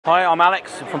Hi, I'm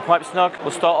Alex from PipeSnug. We'll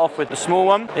start off with the small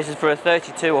one. This is for a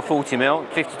 32 or 40 mil,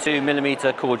 52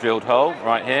 millimeter core drilled hole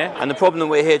right here. And the problem that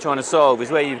we're here trying to solve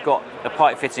is where you've got a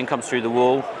pipe fitting comes through the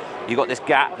wall, you've got this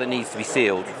gap that needs to be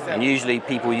sealed. And usually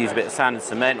people use a bit of sand and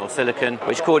cement or silicone,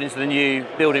 which according to the new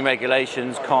building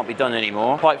regulations can't be done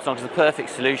anymore. PipeSnug is the perfect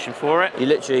solution for it. You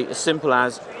literally, as simple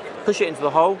as push it into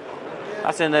the hole,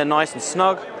 that's in there nice and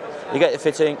snug. You get the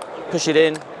fitting, push it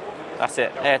in, that's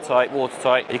it, airtight,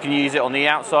 watertight. You can use it on the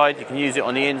outside, you can use it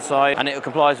on the inside, and it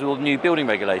complies with all the new building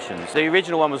regulations. The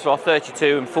original one was for our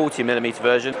 32 and 40 millimeter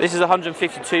version. This is a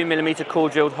 152 millimeter core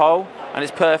drilled hole, and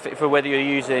it's perfect for whether you're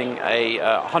using a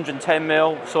 110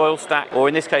 mil soil stack, or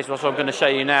in this case, what I'm going to show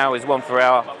you now is one for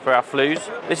our flues.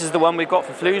 This is the one we've got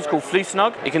for flues called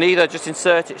PipeSnug. You can either just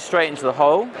insert it straight into the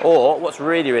hole, or what's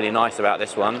really nice about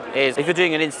this one is if you're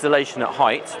doing an installation at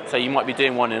height, so you might be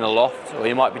doing one in a loft, or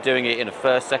you might be doing it in a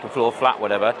first, second floor flat,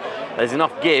 whatever, there's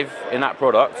enough give in that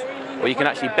product where you can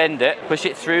actually bend it, push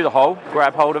it through the hole,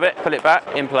 grab hold of it, pull it back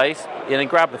in place, and then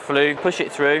grab the flue, push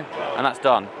it through, and that's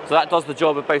done. So that does the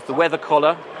job of both the weather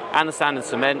collar and the sand and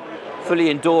cement,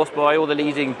 fully endorsed by all the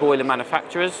leading boiler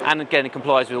manufacturers, and again it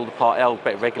complies with all the Part L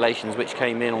regulations which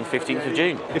came in on 15th of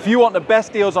June. If you want the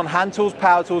best deals on hand tools,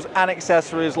 power tools and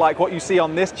accessories like what you see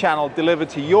on this channel delivered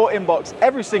to your inbox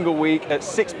every single week at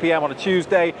 6 PM on a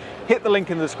Tuesday, hit the link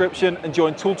in the description and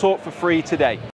join Tool Talk for free today.